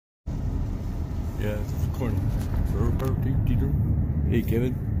Yeah, it's recording. Hey,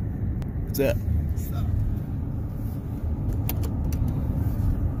 Kevin. What's that? What's up?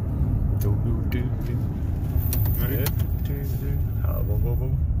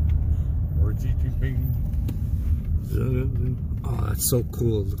 Oh, that's so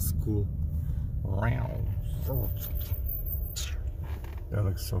cool. It looks cool. That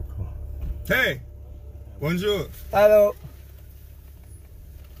looks so cool. Hey! Bonjour! Hello!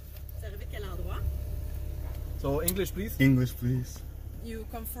 C'est arrivé de quel endroit? So, English, please? English, please. You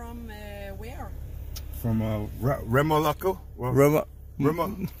come from where? From Remolaco? Remo.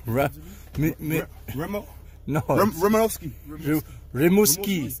 No. Remoski.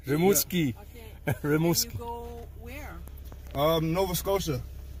 Rimouski. Okay. Rimouski. And you go where? Nova Scotia.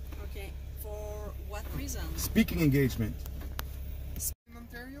 Okay. For what reason? Speaking engagement. In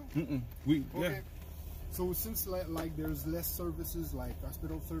Ontario? We, Okay. yeah. So since like there's less services like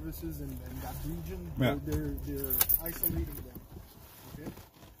hospital services in that region, Yeah. they're isolating them. Okay.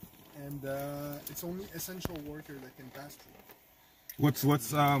 And it's only essential worker that can pass through. What's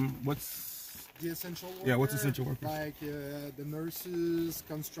The essential worker? Yeah, what's essential worker? Like the nurses,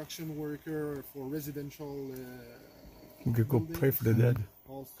 construction worker for residential We could go buildings. pray for the dead.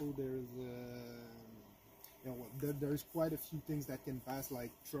 Also there's there's quite a few things that can pass,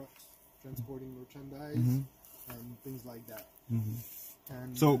 like trucks transporting merchandise and things like that.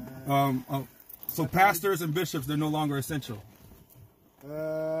 And, So pastors and bishops, they're no longer essential.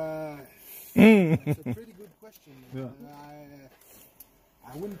 That's a pretty good question. Yeah.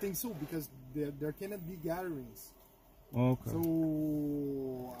 I wouldn't think so, because there cannot be gatherings. Okay.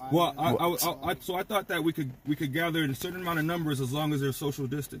 So So I thought that we could gather in a certain amount of numbers as long as there's social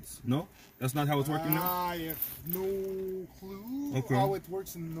distance. No, that's not how it's working now. I have no clue how it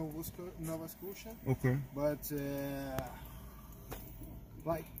works in Nova Scotia. Okay. But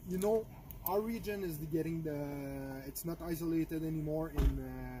like, you know, our region is getting it's not isolated anymore in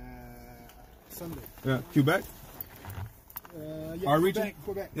Sunday. Yeah. Quebec. Yeah, Our Quebec, region?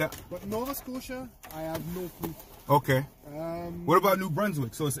 Quebec. Yeah. But Nova Scotia, I have no clue. Okay. What about New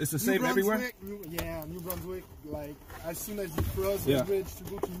Brunswick? So it's the same everywhere? New Brunswick, like as soon as you cross the bridge to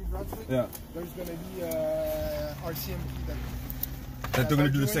go to New Brunswick, there's going to be RCMP that they're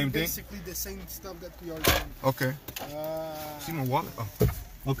going to do the same thing? Basically the same stuff that we are doing. Okay. See my wallet? Oh.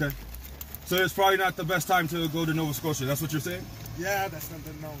 Okay. So it's probably not the best time to go to Nova Scotia. That's what you're saying? Yeah, that's not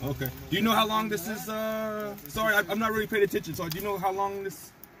the no. Okay. Do you know how long this is? Sorry, I'm not really paying attention. So do you know how long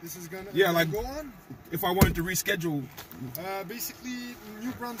this is going to go on? If I wanted to reschedule. Basically,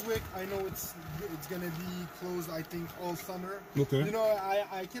 New Brunswick, I know it's going to be closed, I think, all summer. Okay. You know,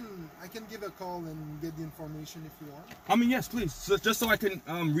 I can give a call and get the information if you want. I mean, yes, please. So, just so I can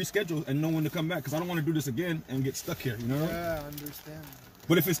reschedule and know when to come back, because I don't want to do this again and get stuck here. You know? Yeah, I understand.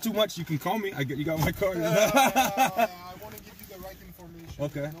 But if it's too much, you can call me. You got my card. I want to give you the right information.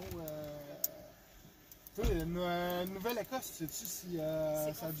 Okay. You know, Nouvelle-Écosse, sais-tu si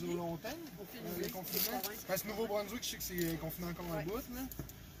ça dure longtemps, le confinement? Parce que Nouveau-Brunswick, je sais que c'est confiné encore un bout.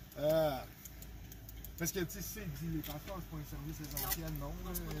 Là. Parce que, tu sais, les passeports, c'est pas un service essentiel, non.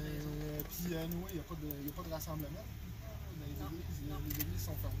 Puis, nous, il n'y a pas de rassemblement. Les églises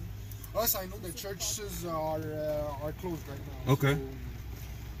sont fermées. Us, I know the churches are closed right now. Okay.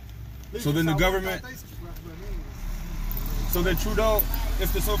 So then the government. So then Trudeau,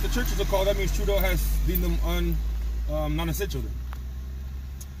 if the churches are called, that means Trudeau has deemed them non-essential then?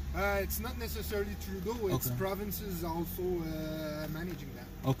 It's not necessarily Trudeau, it's provinces also managing that.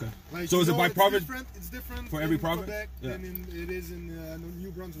 Okay. Like, so is it by province? It's different for every province? Quebec than it is in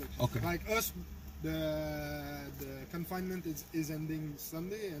New Brunswick. Okay. Like us, the confinement is ending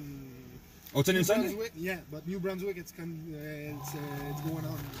Sunday, and oh, it's ending Sunday? Yeah, but New Brunswick, it's going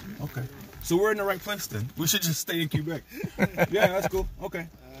on. Okay. So we're in the right place then. We should just stay in Quebec. Yeah, that's cool. Okay.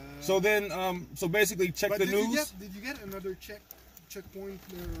 So then, so basically check the news. Did you get another checkpoint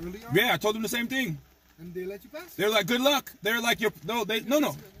earlier? Yeah, I told them the same thing. And they let you pass? They're like, good luck. They're like, no, wait,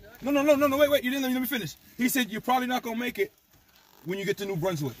 you didn't let me finish. He said, you're probably not going to make it when you get to New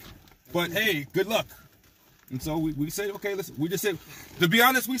Brunswick. But hey, good luck. And so we said, okay, listen, we just said, to be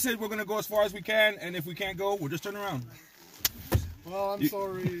honest, we said we're going to go as far as we can, and if we can't go, we'll just turn around. Well, I'm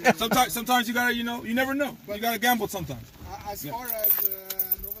sorry. Sometimes you gotta, you never know. But you gotta gamble sometimes. As far as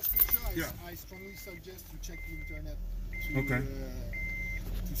Nova Scotia, I strongly suggest you check the internet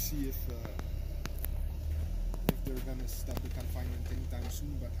to see if they're gonna stop the confinement anytime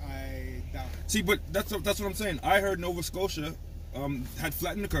soon. But I doubt it. See, but that's what I'm saying. I heard Nova Scotia had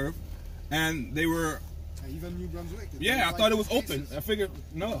flattened the curve, and they were. Even New Brunswick. Yeah, I thought it was open. I figured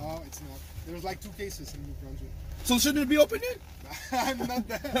no. No, it's not. There's like 2 cases in New Brunswick. So shouldn't it be open then? I'm not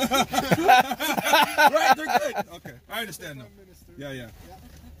that. Right, they're good. Okay, I understand now. Yeah, yeah.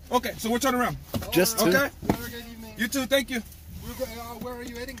 Okay, so we're turning around. Just Okay. Have a good evening. You too, thank you. Where are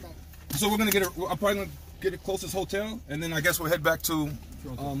you heading back? So we're gonna I'm probably gonna get the closest hotel, and then I guess we'll head back to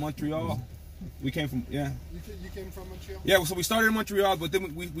Montreal. We came from, yeah. You came from Montreal? Yeah, so we started in Montreal, but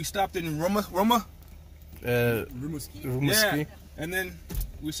then we stopped in Roma. Rimouski. Yeah, and then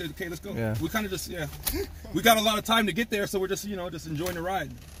we said, okay, let's go. Yeah. We kind of just, we got a lot of time to get there, so we're just, just enjoying the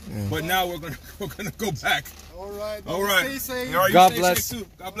ride. Yeah. But now we're gonna go back. All right. All right. Stay safe. All right, God stay bless. safe too.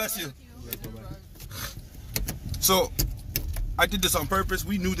 God bless you. So, I did this on purpose.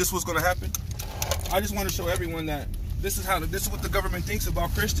 We knew this was gonna happen. I just want to show everyone that this is what the government thinks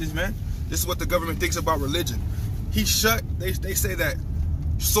about Christians, man. This is what the government thinks about religion. They say that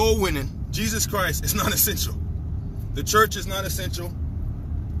soul winning, Jesus Christ, is not essential. The church is not essential.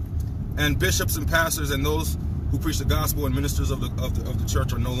 And bishops and pastors and those who preach the gospel and ministers of the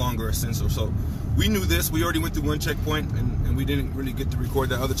church are no longer essential. So we knew this. We already went through one checkpoint and we didn't really get to record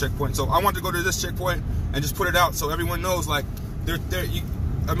that other checkpoint. So I wanted to go to this checkpoint and just put it out so everyone knows, like, they're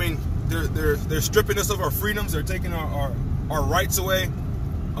stripping us of our freedoms. They're taking our rights away.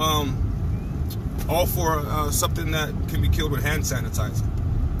 All for something that can be killed with hand sanitizer.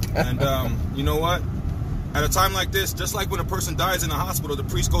 And you know what? At a time like this, just like when a person dies in a hospital, the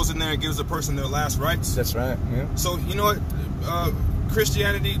priest goes in there and gives the person their last rites. That's right. Yeah. So you know what?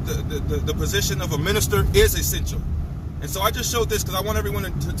 Christianity, the position of a minister is essential. And so I just showed this because I want everyone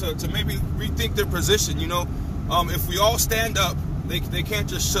to maybe rethink their position. If we all stand up, they can't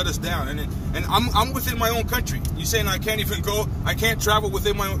just shut us down. And I'm within my own country. You're saying I can't even go? I can't travel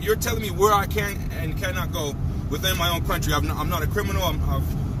within my own. You're telling me where I can and cannot go within my own country. I'm not a criminal. I'm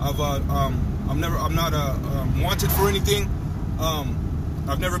not wanted for anything.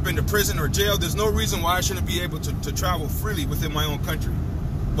 I've never been to prison or jail. There's no reason why I shouldn't be able to travel freely within my own country.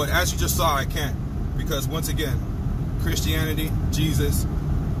 But as you just saw, I can't, because once again, Christianity, Jesus,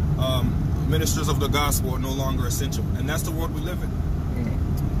 ministers of the gospel are no longer essential, and that's the world we live in.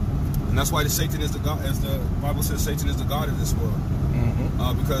 And that's why Satan is the God, as the Bible says, Satan is the God of this world.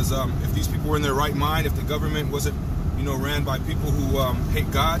 Because if these people were in their right mind, if the government wasn't, ran by people who hate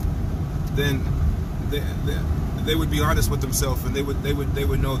God, then they would be honest with themselves, and they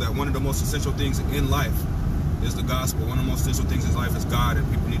would know that one of the most essential things in life is the gospel. One of the most essential things in life is God, and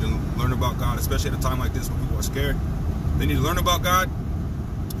people need to learn about God, especially at a time like this when people are scared. They need to learn about God,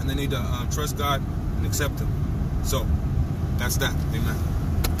 and they need to trust God and accept Him. So that's that. Amen.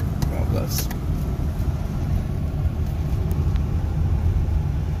 God bless.